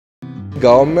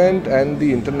government and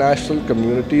the international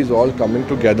community is all coming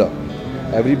together.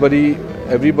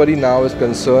 Everybody now is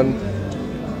concerned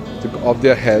of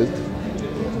their health,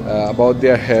 about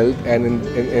their health, and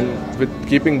with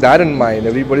keeping that in mind,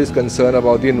 everybody is concerned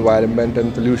about the environment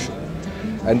and pollution.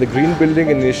 And the green building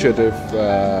initiative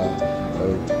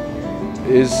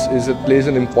plays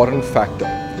an important factor.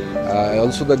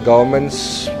 Also, the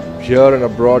governments here and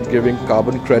abroad giving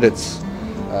carbon credits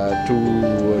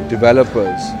to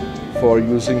developers for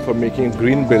making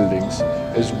green buildings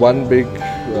is one big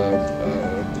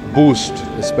boost,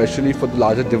 especially for the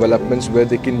larger developments where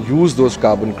they can use those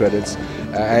carbon credits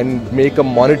and make a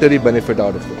monetary benefit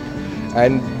out of it.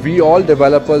 And we all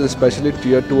developers, especially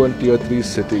tier 2 and tier 3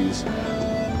 cities,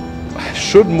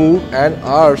 should move and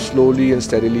are slowly and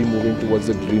steadily moving towards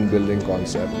the green building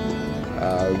concept.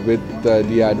 With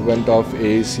the advent of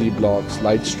AAC blocks,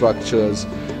 light structures,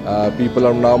 people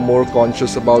are now more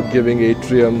conscious about giving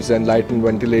atriums and light and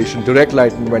ventilation, direct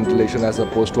light and ventilation as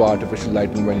opposed to artificial light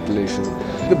and ventilation.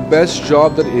 The best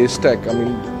job that ACETECH,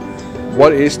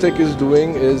 what ACETECH is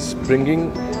doing is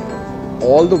bringing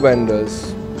all the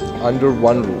vendors under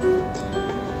one roof,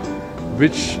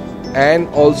 and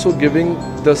also giving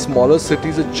the smaller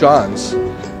cities a chance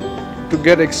to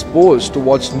get exposed to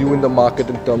what's new in the market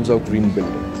in terms of green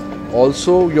building.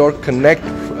 Also, your Connect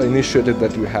initiative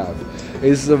that you have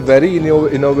is a very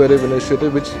innovative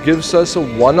initiative which gives us a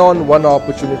one-on-one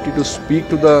opportunity to speak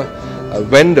to the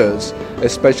vendors,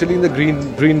 especially in the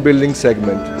green building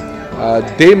segment.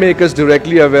 They make us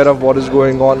directly aware of what is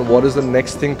going on, what is the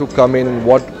next thing to come in, and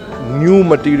what new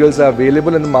materials are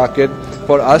available in the market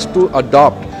for us to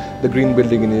adopt the green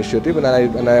building initiative. And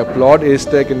I applaud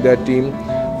ACETECH and their team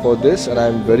for this, and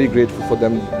I'm very grateful for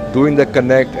them doing the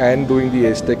Connect and doing the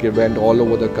ACETECH event all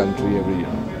over the country every year.